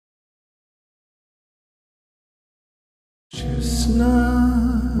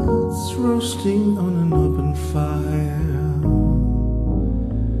Chestnuts roasting on an open fire,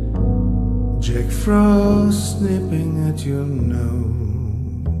 Jack Frost nipping at your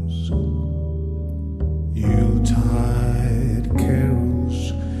nose, Yuletide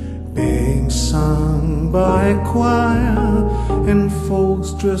carols being sung by a choir, and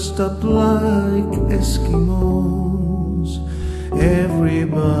folks dressed up like Eskimos.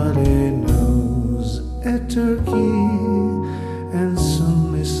 Everybody knows a turkey and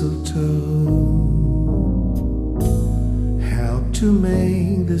some mistletoe help to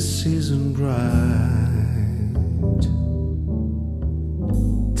make the season bright.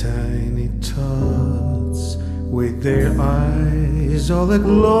 Tiny tots with their eyes all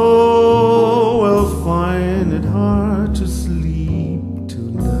aglow will find it hard to sleep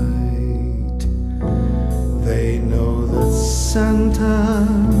tonight. They know that Santa's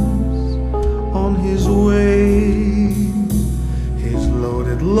on his way. He's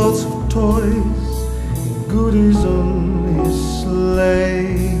loaded lots of toys and goodies on his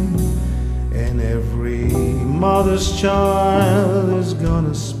sleigh, and every mother's child is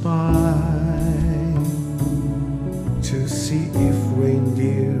gonna spy to see if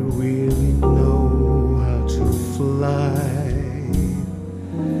reindeer really know how to fly.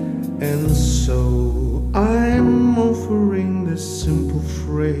 And so I'm offering this simple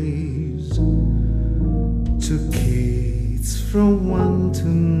phrase to kids from 1 to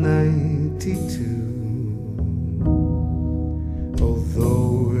 92.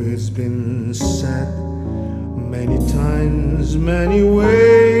 Although it's been said many times, many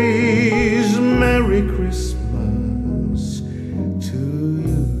ways, Merry Christmas